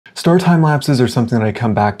Star time lapses are something that I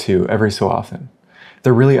come back to every so often.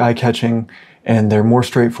 They're really eye-catching, and they're more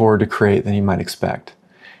straightforward to create than you might expect.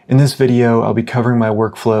 In this video, I'll be covering my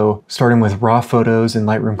workflow, starting with raw photos in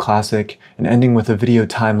Lightroom Classic and ending with a video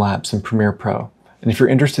time-lapse in Premiere Pro. And if you're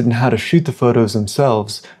interested in how to shoot the photos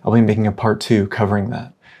themselves, I'll be making a part 2 covering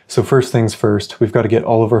that. So first things first, we've got to get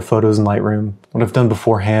all of our photos in Lightroom. What I've done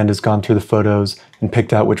beforehand is gone through the photos and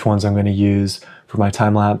picked out which ones I'm going to use for my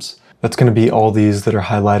time-lapse. That's going to be all these that are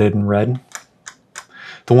highlighted in red.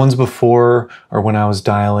 The ones before are when I was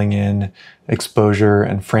dialing in exposure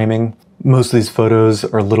and framing. Most of these photos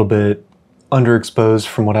are a little bit underexposed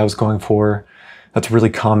from what I was going for. That's really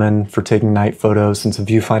common for taking night photos since the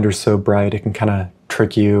viewfinder is so bright, it can kind of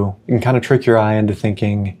trick you. It can kind of trick your eye into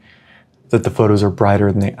thinking that the photos are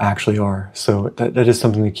brighter than they actually are. So that is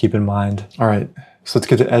something to keep in mind. All right, so let's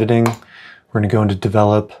get to editing. We're going to go into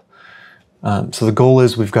develop. So the goal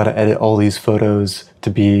is we've got to edit all these photos to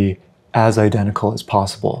be as identical as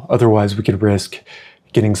possible. Otherwise, we could risk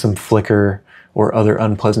getting some flicker or other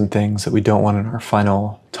unpleasant things that we don't want in our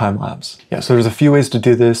final time lapse. Yeah, so there's a few ways to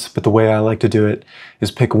do this, but the way I like to do it is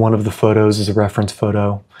pick one of the photos as a reference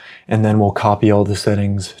photo, and then we'll copy all the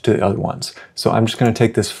settings to the other ones. So I'm just going to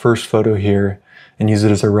take this first photo here and use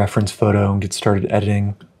it as a reference photo and get started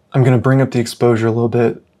editing. I'm going to bring up the exposure a little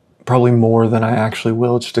bit, probably more than I actually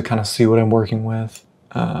will, just to kind of see what I'm working with.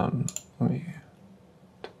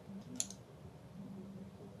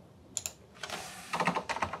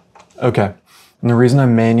 Okay, and the reason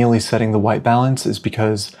I'm manually setting the white balance is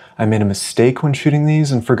because I made a mistake when shooting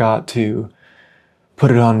these and forgot to put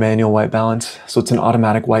it on manual white balance. So it's an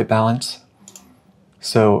automatic white balance.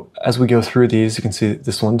 So as we go through these, you can see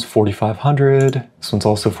this one's 4500, this one's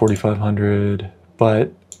also 4500,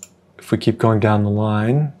 but if we keep going down the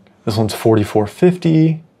line, this one's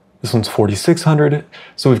 4450, this one's 4600.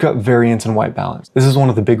 So we've got variance in white balance. This is one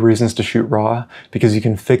of the big reasons to shoot raw, because you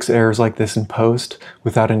can fix errors like this in post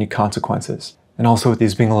without any consequences. And also with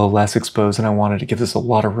these being a little less exposed, and I wanted to give this a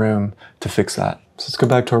lot of room to fix that. So let's go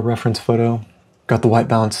back to our reference photo. Got the white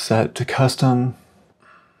balance set to custom.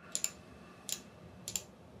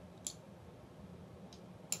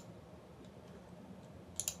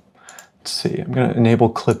 Let's see, I'm gonna enable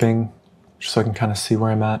clipping, just so I can kind of see where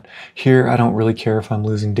I'm at. Here, I don't really care if I'm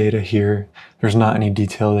losing data here. There's not any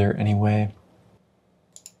detail there anyway.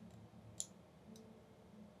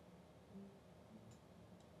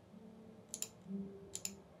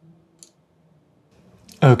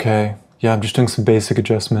 Okay, yeah, I'm just doing some basic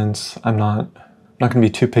adjustments. I'm not gonna be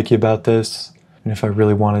too picky about this. And if I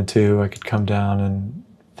really wanted to, I could come down and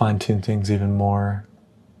fine-tune things even more.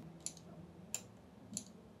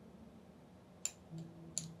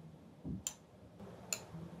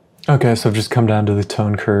 Okay, so I've just come down to the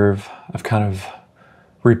tone curve. I've kind of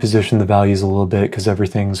repositioned the values a little bit because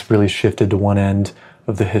everything's really shifted to one end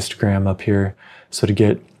of the histogram up here. So to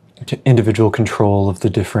get individual control of the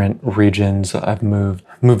different regions, I've moved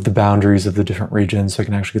the boundaries of the different regions so I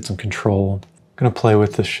can actually get some control. I'm gonna play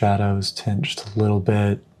with the shadows tint just a little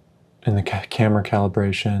bit in the camera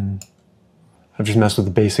calibration. I've just messed with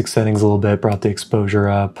the basic settings a little bit, brought the exposure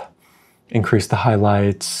up, increased the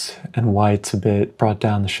highlights and whites a bit, brought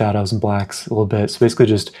down the shadows and blacks a little bit. So basically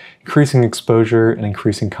just increasing exposure and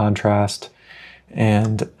increasing contrast.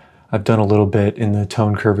 And I've done a little bit in the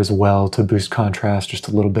tone curve as well to boost contrast just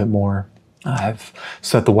a little bit more. I've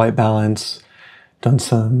set the white balance, done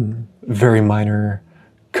some very minor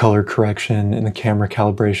color correction in the camera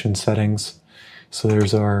calibration settings. So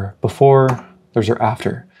there's our before, there's our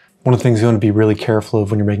after. One of the things you want to be really careful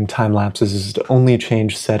of when you're making time lapses is to only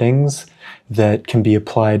change settings that can be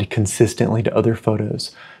applied consistently to other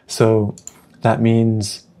photos. So that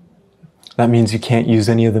means you can't use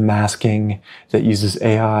any of the masking that uses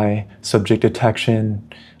AI, subject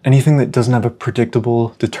detection. Anything that doesn't have a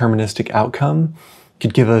predictable, deterministic outcome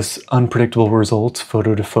could give us unpredictable results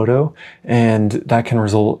photo to photo, and that can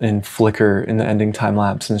result in flicker in the ending time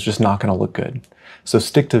lapse, and it's just not going to look good. So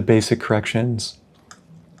stick to basic corrections.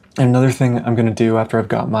 And another thing I'm going to do after I've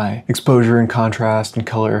got my exposure and contrast and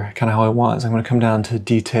color kind of how I want is I'm going to come down to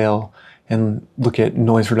detail and look at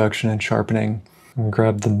noise reduction and sharpening. I'm going to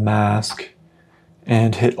grab the mask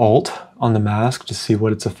and hit Alt on the mask to see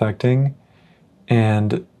what it's affecting.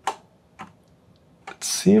 And let's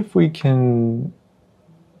see if we can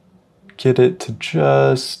get it to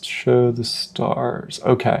just show the stars.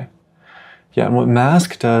 Okay. Yeah, and what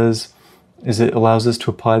mask does is it allows us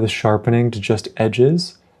to apply the sharpening to just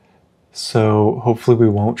edges. So hopefully we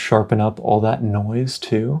won't sharpen up all that noise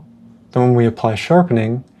too. Then when we apply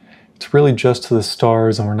sharpening, it's really just to the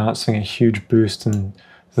stars and we're not seeing a huge boost in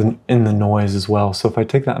the noise as well. So if I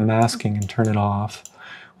take that masking and turn it off,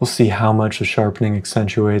 we'll see how much the sharpening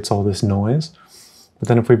accentuates all this noise. But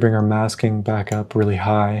then if we bring our masking back up really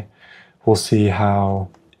high, we'll see how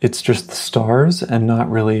it's just the stars and not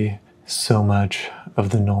really so much of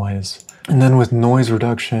the noise. And then with noise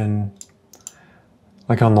reduction,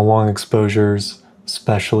 like on the long exposures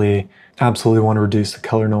especially, absolutely want to reduce the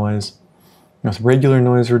color noise. With regular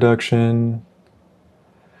noise reduction,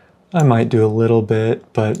 I might do a little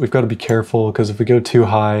bit, but we've got to be careful because if we go too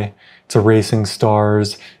high, it's erasing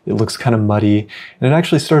stars, it looks kind of muddy, and it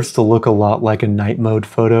actually starts to look a lot like a night mode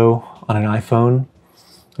photo on an iPhone.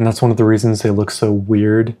 And that's one of the reasons they look so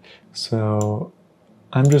weird. So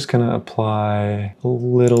I'm just gonna apply a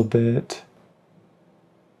little bit.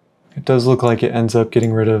 It does look like it ends up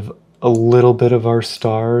getting rid of a little bit of our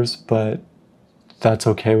stars, but that's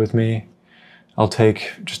okay with me. I'll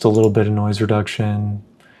take just a little bit of noise reduction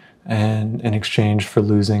and in exchange for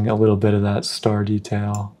losing a little bit of that star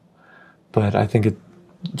detail. But I think it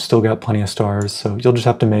still got plenty of stars, so you'll just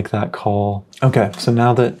have to make that call. Okay, so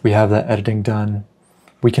now that we have that editing done,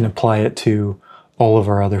 we can apply it to all of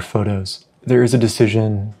our other photos. There is a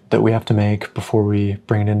decision that we have to make before we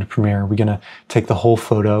bring it into Premiere. We're gonna take the whole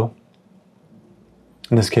photo,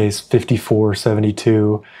 in this case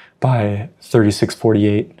 5472 by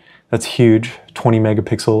 3648. That's huge, 20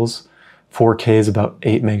 megapixels. 4K is about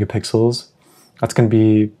 8 megapixels. That's gonna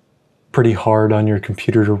be pretty hard on your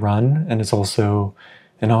computer to run, and it's also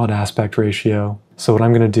an odd aspect ratio. So what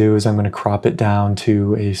I'm gonna do is I'm gonna crop it down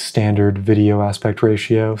to a standard video aspect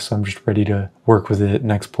ratio, so I'm just ready to work with it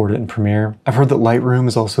and export it in Premiere. I've heard that Lightroom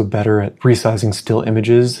is also better at resizing still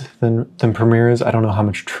images than Premiere is. I don't know how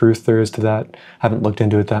much truth there is to that. I haven't looked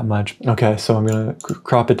into it that much. Okay, so I'm gonna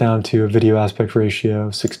crop it down to a video aspect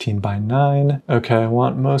ratio 16 by 9. Okay, I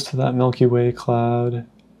want most of that Milky Way cloud.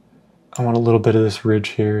 I want a little bit of this ridge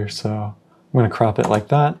here, so I'm gonna crop it like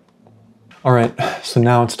that. All right, so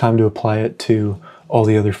now it's time to apply it to all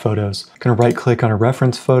the other photos. I'm gonna right click on a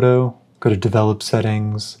reference photo, go to develop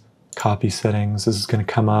settings, copy settings. This is gonna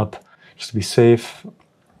come up just to be safe.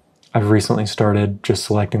 I've recently started just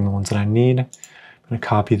selecting the ones that I need. I'm gonna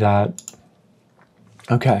copy that.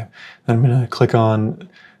 Okay, then I'm gonna click on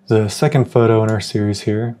the second photo in our series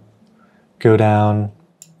here, go down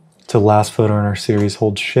to the last photo in our series,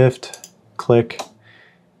 hold Shift, click,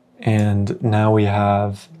 and now we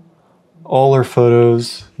have all our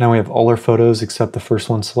photos. Now we have all our photos except the first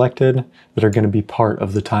one selected that are going to be part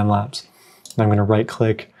of the time lapse. And I'm going to right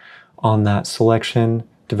click on that selection,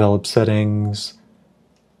 develop settings,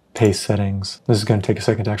 paste settings. This is going to take a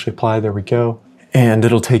second to actually apply. There we go. And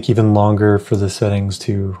it'll take even longer for the settings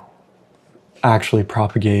to actually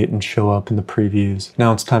propagate and show up in the previews.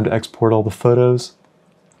 Now it's time to export all the photos.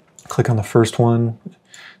 Click on the first one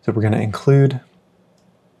that we're going to include.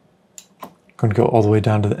 I'm going to go all the way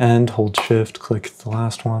down to the end, hold Shift, click the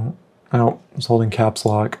last one. Oh, I was holding caps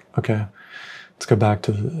lock. Okay, let's go back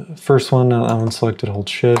to the first one. Now that one's selected, hold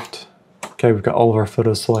Shift. Okay, we've got all of our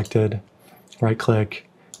photos selected. Right click,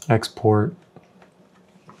 export.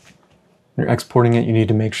 When you're exporting it, you need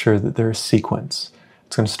to make sure that there's a sequence.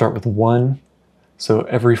 It's going to start with 1. So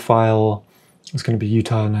every file is going to be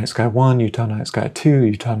Utah Night Sky 1, Utah Night Sky 2,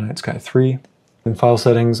 Utah Night Sky 3. In file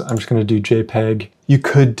settings, I'm just going to do JPEG. You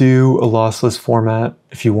could do a lossless format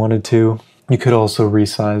if you wanted to. You could also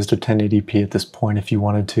resize to 1080p at this point if you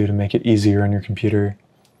wanted to make it easier on your computer.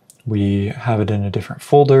 We have it in a different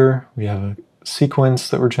folder. We have a sequence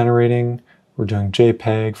that we're generating. We're doing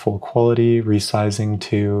JPEG, full quality, resizing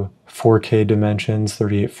to 4K dimensions,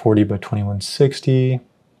 3840 by 2160.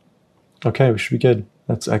 Okay, we should be good.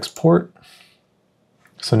 Let's export.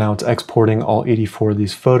 So now it's exporting all 84 of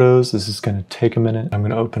these photos. This is going to take a minute. I'm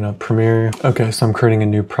going to open up Premiere. Okay, so I'm creating a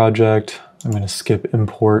new project. I'm going to skip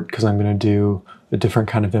import because I'm going to do a different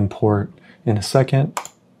kind of import in a second.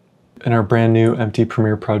 In our brand new empty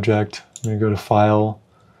Premiere project, I'm going to go to File,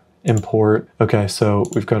 Import. Okay, so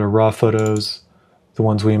we've got our raw photos, the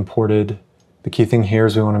ones we imported. The key thing here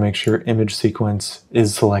is we want to make sure image sequence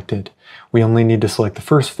is selected. We only need to select the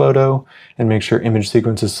first photo and make sure image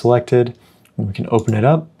sequence is selected. And we can open it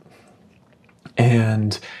up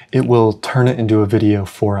and it will turn it into a video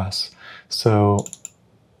for us. So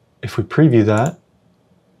if we preview that,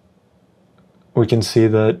 we can see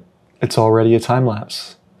that it's already a time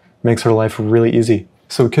lapse. Makes our life really easy.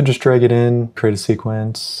 So we could just drag it in, create a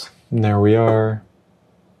sequence, and there we are.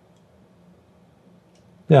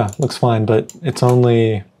 Yeah, looks fine, but it's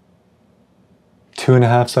only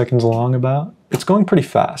 2.5 seconds long about. It's going pretty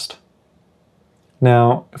fast.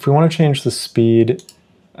 Now, if we want to change the speed,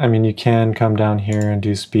 I mean, you can come down here and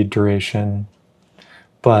do speed duration,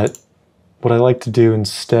 but what I like to do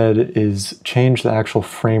instead is change the actual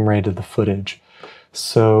frame rate of the footage.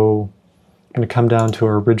 So I'm going to come down to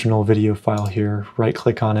our original video file here, right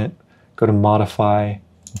click on it, go to Modify,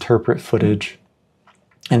 Interpret Footage,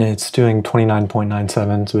 and it's doing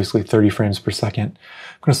 29.97, so basically 30 frames per second.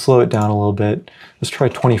 I'm going to slow it down a little bit. Let's try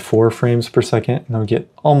 24 frames per second, and then we get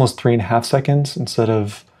almost 3.5 seconds instead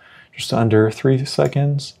of just under 3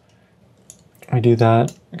 seconds. I do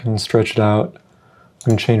that, I can stretch it out.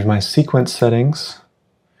 I'm going to change my sequence settings,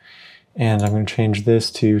 and I'm going to change this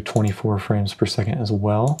to 24 frames per second as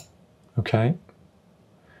well. Okay.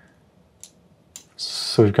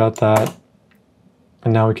 So we've got that,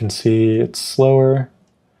 and now we can see it's slower.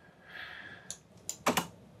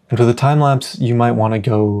 And for the time lapse, you might want to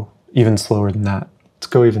go even slower than that. Let's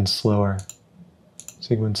go even slower.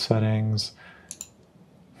 Sequence settings.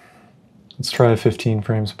 Let's try 15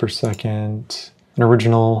 frames per second. An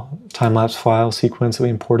original time-lapse file sequence that we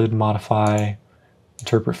imported, modify,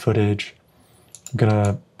 interpret footage. I'm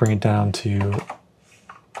gonna bring it down to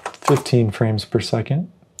 15 frames per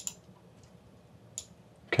second.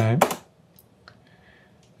 Okay.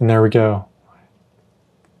 And there we go.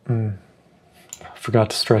 Forgot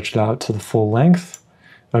to stretch it out to the full length.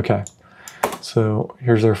 Okay. So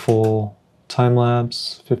here's our full time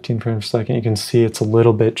lapse, 15 frames per second. You can see it's a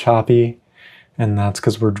little bit choppy, and that's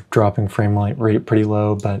because we're dropping frame rate pretty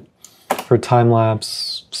low, but for time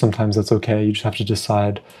lapse, sometimes that's okay. You just have to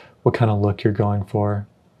decide what kind of look you're going for.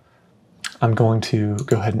 I'm going to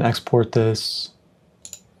go ahead and export this.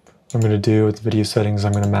 What I'm going to do with the video settings,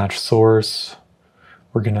 I'm going to match source.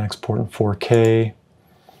 We're going to export in 4K.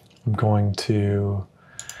 I'm going to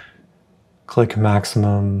click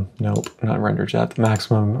maximum, nope, not render jet,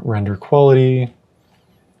 maximum render quality.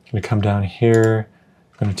 I'm going to come down here.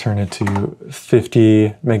 I'm going to turn it to 50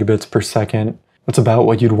 megabits per second. That's about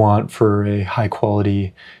what you'd want for a high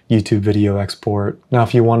quality YouTube video export. Now,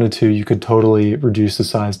 if you wanted to, you could totally reduce the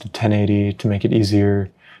size to 1080 to make it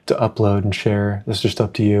easier to upload and share. That's just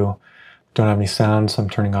up to you. Don't have any sound, so I'm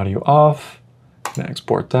turning audio off. I'm going to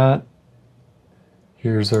export that.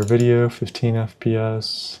 Here's our video, 15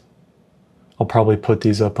 FPS. I'll probably put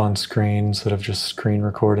these up on screen instead of just screen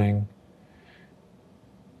recording.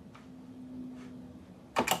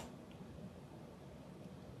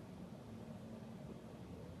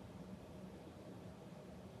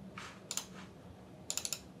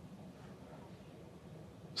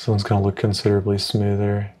 This one's going to look considerably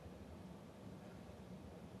smoother.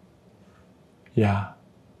 Yeah.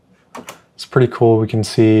 It's pretty cool. We can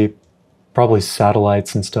see probably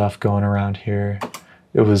satellites and stuff going around here.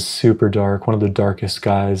 It was super dark, one of the darkest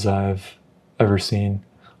skies I've ever seen.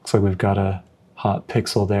 Looks like we've got a hot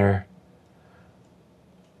pixel there.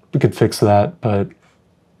 We could fix that, but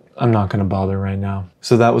I'm not going to bother right now.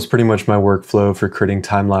 So that was pretty much my workflow for creating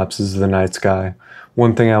time lapses of the night sky.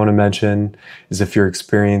 One thing I want to mention is if you're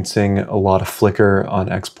experiencing a lot of flicker on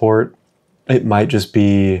export, it might just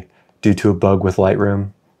be due to a bug with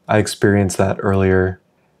Lightroom. I experienced that earlier.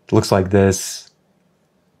 It looks like this.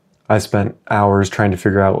 I spent hours trying to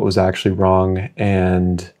figure out what was actually wrong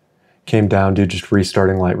and came down to just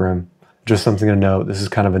restarting Lightroom. Just something to note, this is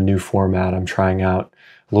kind of a new format I'm trying out.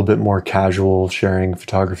 A little bit more casual, sharing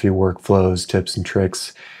photography workflows, tips and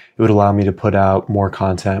tricks. It would allow me to put out more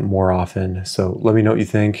content more often. So let me know what you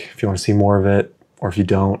think. If you want to see more of it, or if you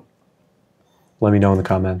don't, let me know in the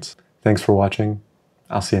comments. Thanks for watching.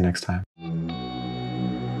 I'll see you next time.